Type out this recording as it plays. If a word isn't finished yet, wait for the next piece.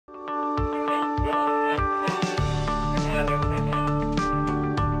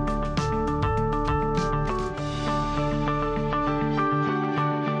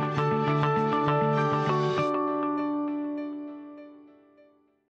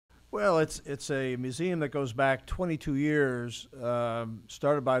Well, it's a museum that goes back 22 years,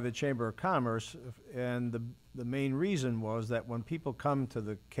 started by the Chamber of Commerce, and the main reason was that when people come to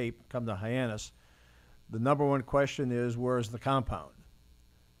the Cape, come to Hyannis, the number one question is, where's the compound?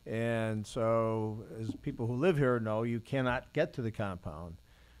 And so, as people who live here know, you cannot get to the compound.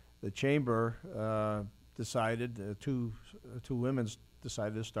 The Chamber decided, two women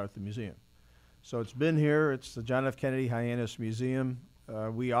decided to start the museum. So it's been here. It's the John F. Kennedy Hyannis Museum.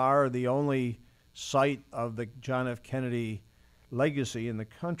 We are the only site of the John F. Kennedy legacy in the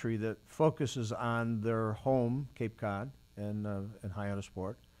country that focuses on their home, Cape Cod, and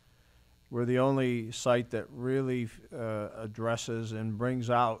Hyannisport. We're the only site that really addresses and brings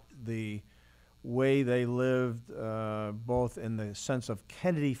out the way they lived, both in the sense of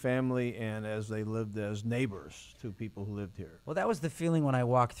Kennedy family and as they lived as neighbors to people who lived here. Well, that was the feeling when I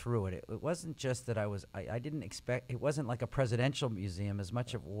walked through it. It wasn't just that I didn't expect, it wasn't like a presidential museum as much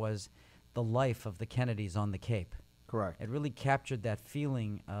as it was the life of the Kennedys on the Cape. Correct. It really captured that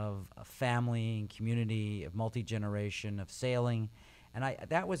feeling of a family and community, of multi-generation, of sailing. And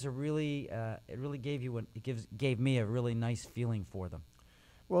that was a really, it really gave me a really nice feeling for them.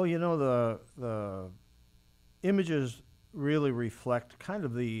 Well, you know, the images really reflect kind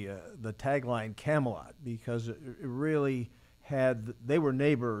of the tagline Camelot, because it really had, they were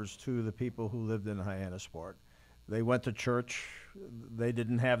neighbors to the people who lived in Hyannisport. They went to church. They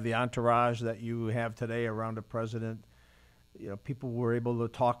didn't have the entourage that you have today around a president. You know, people were able to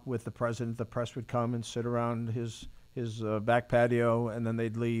talk with the president. The press would come and sit around his back patio, and then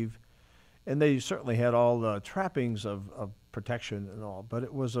they'd leave. And they certainly had all the trappings of protection and all, but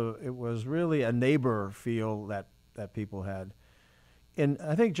it was really a neighbor feel that people had. And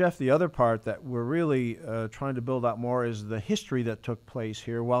I think, Jeff, the other part that we're really trying to build out more is the history that took place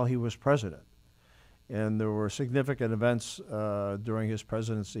here while he was president. And there were significant events during his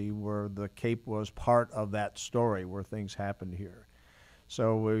presidency where the Cape was part of that story, where things happened here.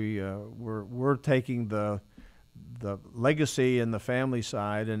 So we're taking the legacy and the family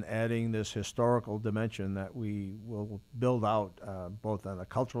side and adding this historical dimension that we will build out both on the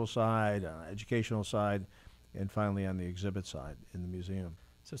cultural side, educational side, and finally on the exhibit side in the museum.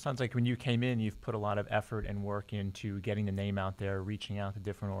 So it sounds like when you came in, you've put a lot of effort and work into getting the name out there, reaching out to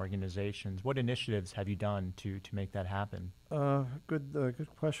different organizations. What initiatives have you done to make that happen? Good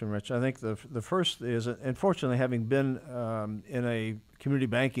question, Rich. I think the first is, unfortunately, having been in a community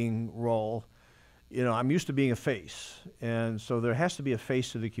banking role, you know, I'm used to being a face, and so there has to be a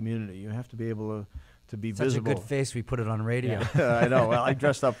face to the community. You have to be able to be visible. Such a good face, we put it on radio. Yeah. I know. Well, I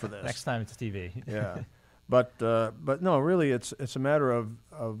dressed up for this. Next time it's TV. Yeah, but no, really, it's a matter of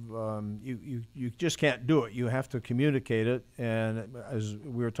you just can't do it. You have to communicate it, and as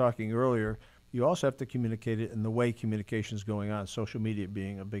we were talking earlier, you also have to communicate it in the way communication is going on. Social media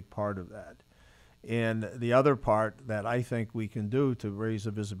being a big part of that. And the other part that I think we can do to raise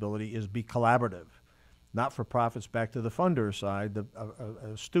the visibility is be collaborative. Not-for-profits, back to the funder side, the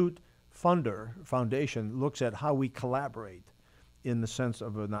astute funder foundation looks at how we collaborate in the sense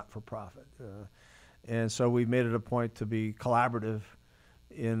of a not-for-profit. And so we've made it a point to be collaborative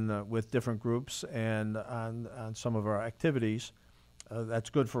with different groups and on some of our activities. That's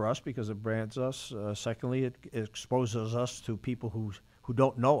good for us because it brands us. Secondly, it exposes us to people who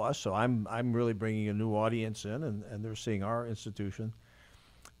don't know us. So I'm really bringing a new audience in, and they're seeing our institution.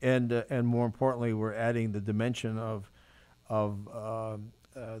 And more importantly, we're adding the dimension of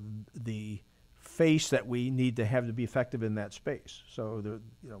the face that we need to have to be effective in that space. So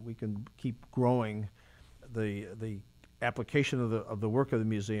we can keep growing the application of the work of the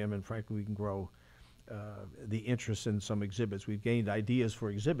museum, and frankly, we can grow the interest in some exhibits. We've gained ideas for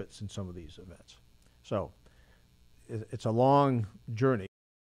exhibits in some of these events. So it's a long journey.